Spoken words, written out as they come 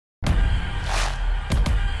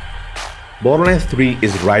Borderlands 3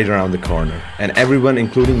 is right around the corner, and everyone,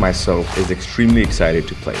 including myself, is extremely excited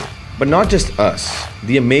to play it. But not just us.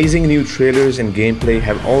 The amazing new trailers and gameplay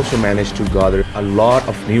have also managed to gather a lot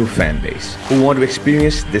of new fan base who want to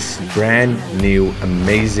experience this brand new,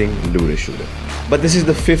 amazing looter shooter. But this is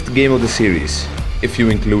the 5th game of the series, if you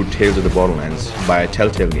include Tales of the Borderlands by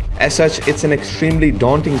Telltale Games. As such, it's an extremely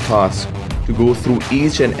daunting task to go through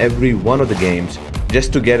each and every one of the games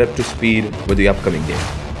just to get up to speed with the upcoming game,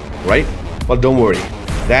 right? Well, don't worry.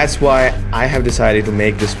 That's why I have decided to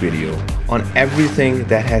make this video on everything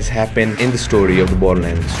that has happened in the story of the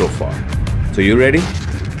Borderlands so far. So you ready?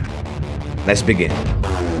 Let's begin.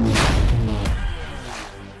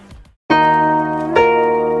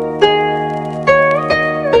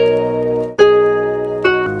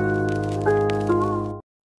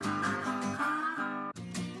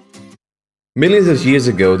 Millions of years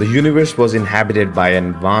ago, the universe was inhabited by an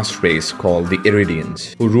advanced race called the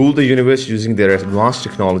Iridians, who ruled the universe using their advanced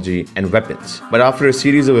technology and weapons. But after a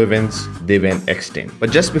series of events, they went extinct.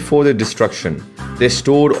 But just before their destruction, they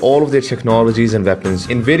stored all of their technologies and weapons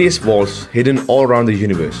in various vaults hidden all around the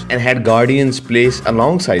universe and had guardians placed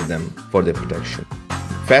alongside them for their protection.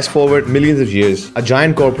 Fast forward millions of years, a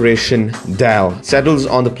giant corporation, DAL, settles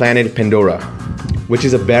on the planet Pandora, which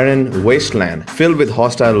is a barren wasteland filled with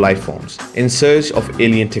hostile life forms, in search of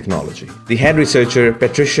alien technology. The head researcher,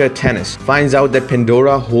 Patricia Tennis, finds out that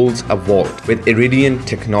Pandora holds a vault with Iridian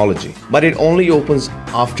technology, but it only opens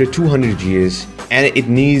after 200 years, and it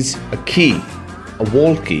needs a key, a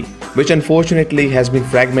vault key, which unfortunately has been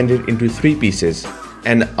fragmented into 3 pieces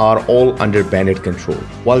and are all under bandit control.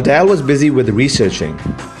 While Dal was busy with researching,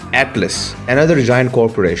 Atlas, another giant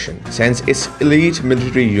corporation, sends its elite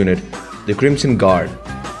military unit, the Crimson Guard,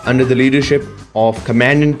 under the leadership of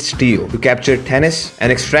Commandant Steele, to capture Tennis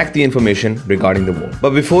and extract the information regarding the vault.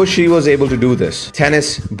 But before she was able to do this,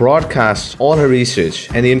 Tennis broadcasts all her research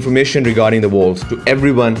and the information regarding the vault to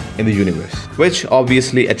everyone in the universe, which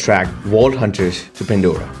obviously attract vault hunters to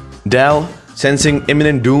Pandora. Dal, sensing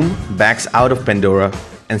imminent doom, backs out of Pandora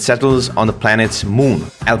and settles on the planet's moon,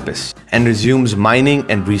 Elpis, and resumes mining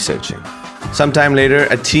and researching. Sometime later,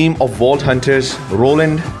 a team of vault hunters,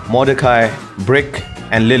 Roland, Mordecai, Brick,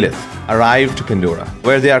 and Lilith, arrive to Pandora,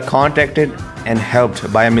 where they are contacted and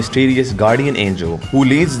helped by a mysterious guardian angel who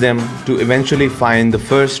leads them to eventually find the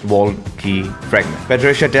first vault key fragment.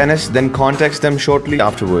 Patricia Tennis then contacts them shortly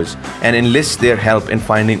afterwards and enlists their help in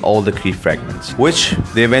finding all the key fragments, which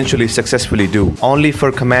they eventually successfully do, only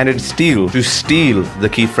for Commandant Steele to steal the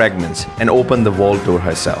key fragments and open the vault door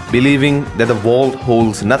herself, believing that the vault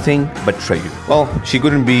holds nothing but treasure. Well, she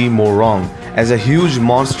couldn't be more wrong, as a huge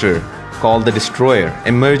monster called the Destroyer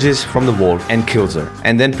emerges from the vault and kills her,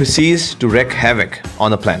 and then proceeds to wreak havoc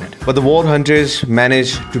on the planet. But the vault hunters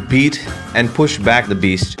manage to beat and push back the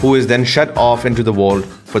beast, who is then shut off into the vault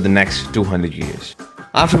for the next 200 years.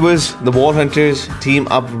 Afterwards, the vault hunters team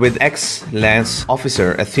up with ex-Lance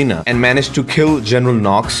officer Athena and manage to kill General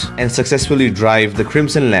Knox and successfully drive the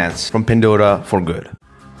Crimson Lance from Pandora for good.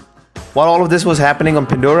 While all of this was happening on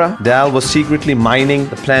Pandora, Dal was secretly mining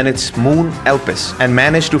the planet's moon, Elpis, and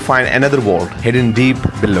managed to find another vault hidden deep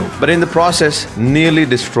below. But in the process, nearly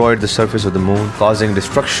destroyed the surface of the moon, causing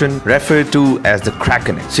destruction referred to as the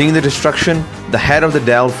Krakening. Seeing the destruction, the head of the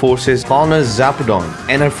Dal forces, Fauna Zapodon,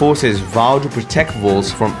 and her forces vow to protect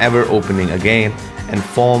vaults from ever opening again and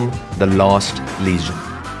form the Lost Legion.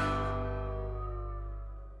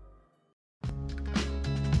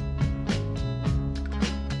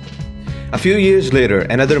 A few years later,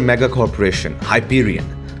 another mega corporation, Hyperion,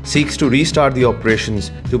 seeks to restart the operations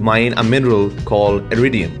to mine a mineral called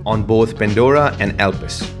iridium on both Pandora and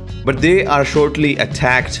Elpis. But they are shortly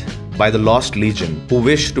attacked by the Lost Legion, who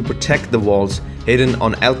wish to protect the vaults hidden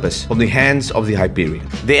on Elpis from the hands of the Hyperion.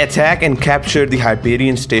 They attack and capture the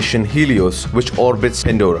Hyperion station Helios, which orbits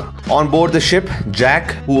Pandora. On board the ship,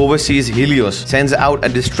 Jack, who oversees Helios, sends out a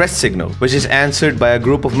distress signal, which is answered by a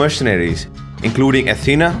group of mercenaries, including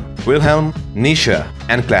Athena, Wilhelm, Nisha,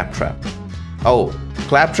 and Claptrap. Oh,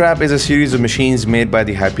 Claptrap is a series of machines made by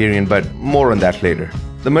the Hyperion, but more on that later.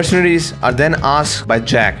 The mercenaries are then asked by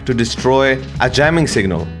Jack to destroy a jamming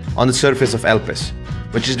signal on the surface of Elpis,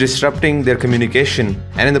 which is disrupting their communication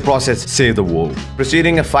and in the process save the world.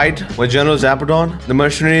 Preceding a fight with General Zapodon, the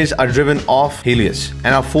mercenaries are driven off Helios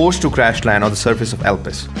and are forced to crash land on the surface of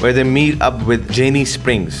Elpis, where they meet up with Janie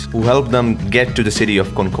Springs, who help them get to the city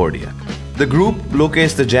of Concordia. The group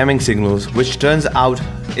locates the jamming signals, which turns out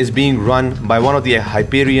is being run by one of the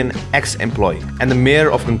Hyperion ex-employees and the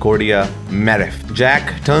mayor of Concordia, Marif.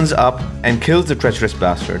 Jack turns up and kills the treacherous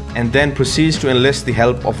bastard and then proceeds to enlist the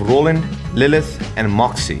help of Roland, Lilith, and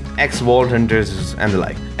Moxie, ex-Vault Hunters and the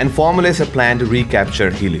like, and formulates a plan to recapture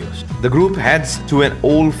Helios. The group heads to an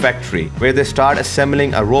old factory where they start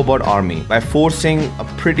assembling a robot army by forcing a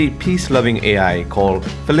pretty peace-loving AI called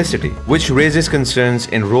Felicity, which raises concerns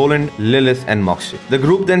in Roland, Lilith, and Moxie. The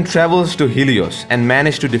group then travels to Helios and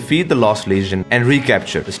manage to defeat the Lost Legion and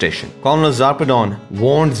recapture the station. Colonel Zarpedon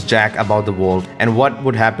warns Jack about the vault and what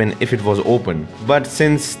would happen if it was open, but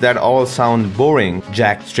since that all sounds boring,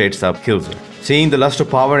 Jack straight up kills her. Seeing the lust of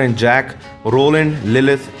power in Jack, Roland,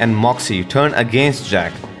 Lilith, and Moxie turn against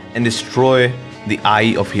Jack and destroy the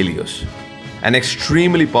Eye of Helios, an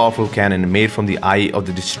extremely powerful cannon made from the eye of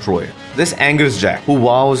the destroyer. This angers Jack, who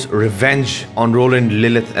vows revenge on Roland,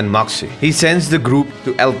 Lilith, and Moxie. He sends the group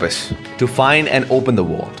to Elpis to find and open the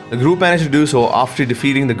vault. The group managed to do so after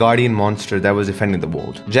defeating the guardian monster that was defending the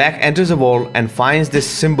vault. Jack enters the vault and finds this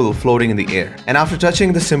symbol floating in the air. And after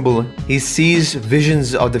touching the symbol, he sees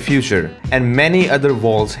visions of the future and many other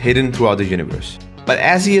vaults hidden throughout the universe. But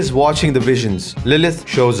as he is watching the visions, Lilith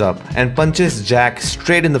shows up and punches Jack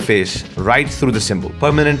straight in the face, right through the symbol,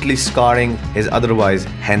 permanently scarring his otherwise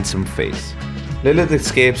handsome face. Lilith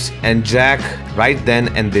escapes and Jack, right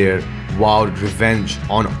then and there, vowed revenge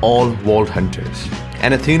on all Vault Hunters.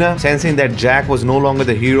 And Athena, sensing that Jack was no longer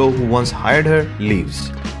the hero who once hired her,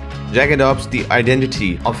 leaves. Jack adopts the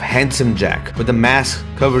identity of Handsome Jack, with a mask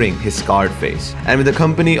covering his scarred face. And with the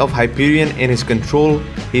company of Hyperion in his control,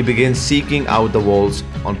 he begins seeking out the vaults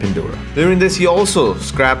on Pandora. During this, he also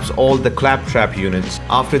scraps all the Claptrap units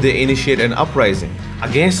after they initiate an uprising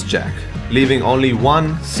against Jack, leaving only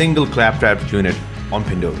one single Claptrap unit on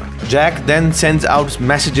Pandora. Jack then sends out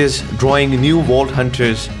messages drawing new Vault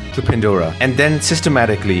Hunters to Pandora and then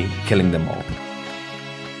systematically killing them all.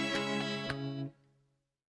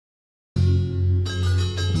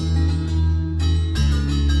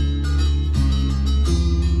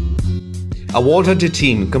 A Vault Hunter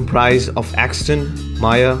team comprised of Axton,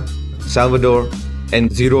 Maya, Salvador,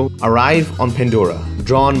 and Zero arrive on Pandora,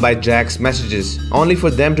 drawn by Jack's messages, only for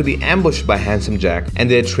them to be ambushed by Handsome Jack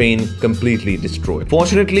and their train completely destroyed.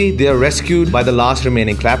 Fortunately, they are rescued by the last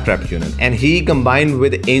remaining Claptrap unit, and he, combined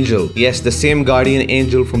with Angel, yes, the same guardian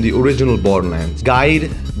angel from the original Borderlands, guide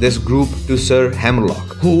this group to Sir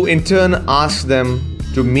Hammerlock, who in turn asks them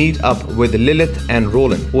to meet up with Lilith and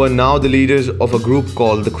Roland, who are now the leaders of a group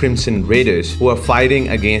called the Crimson Raiders, who are fighting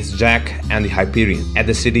against Jack and the Hyperion at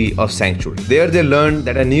the city of Sanctuary. There they learn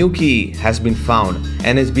that a new key has been found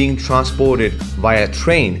and is being transported via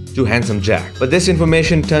train to Handsome Jack. But this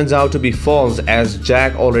information turns out to be false, as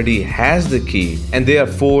Jack already has the key and they are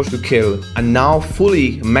forced to kill a now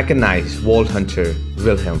fully mechanized Vault Hunter,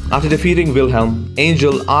 Wilhelm. After defeating Wilhelm,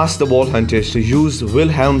 Angel asks the Vault Hunters to use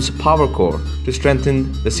Wilhelm's power core to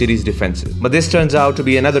strengthen the city's defenses. But this turns out to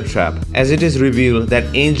be another trap, as it is revealed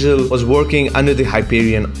that Angel was working under the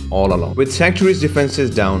Hyperion all along. With Sanctuary's defenses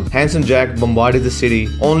down, Handsome Jack bombarded the city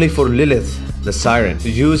only for Lilith, the Siren, to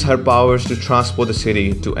use her powers to transport the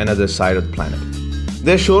city to another side of the planet.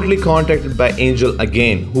 They are shortly contacted by Angel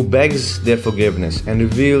again, who begs their forgiveness and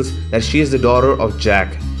reveals that she is the daughter of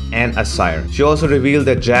Jack and a siren. She also revealed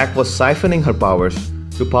that Jack was siphoning her powers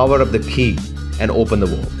to power up the key and open the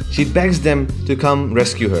vault. She begs them to come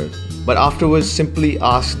rescue her, but afterwards simply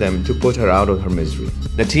asks them to put her out of her misery.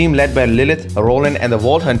 The team led by Lilith, Roland, and the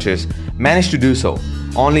Vault Hunters managed to do so,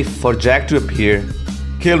 only for Jack to appear,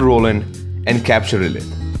 kill Roland, and capture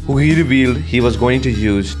Lilith, who he revealed he was going to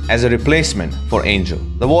use as a replacement for Angel.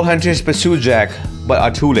 The Vault Hunters pursue Jack, but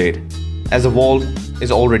are too late, as the vault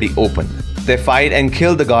is already open. They fight and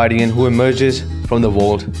kill the Guardian, who emerges from the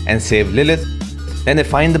vault and save Lilith. Then they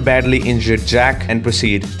find the badly injured Jack and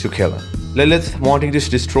proceed to kill him. Lilith, wanting to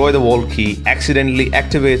destroy the vault key, accidentally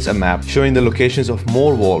activates a map showing the locations of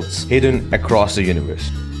more vaults hidden across the universe.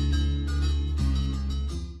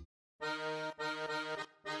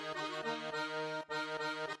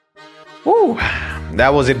 Woo!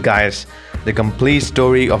 That was it, guys. The complete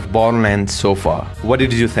story of Borderlands so far. What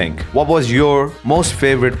did you think? What was your most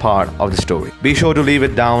favorite part of the story? Be sure to leave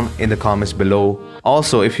it down in the comments below.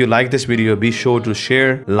 Also, if you like this video, be sure to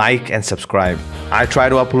share, like, and subscribe. I try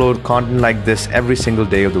to upload content like this every single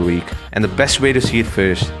day of the week, and the best way to see it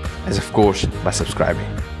first is, of course, by subscribing.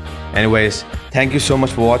 Anyways, thank you so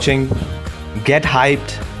much for watching. Get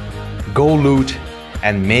hyped, go loot,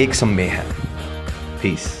 and make some mayhem.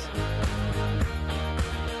 Peace.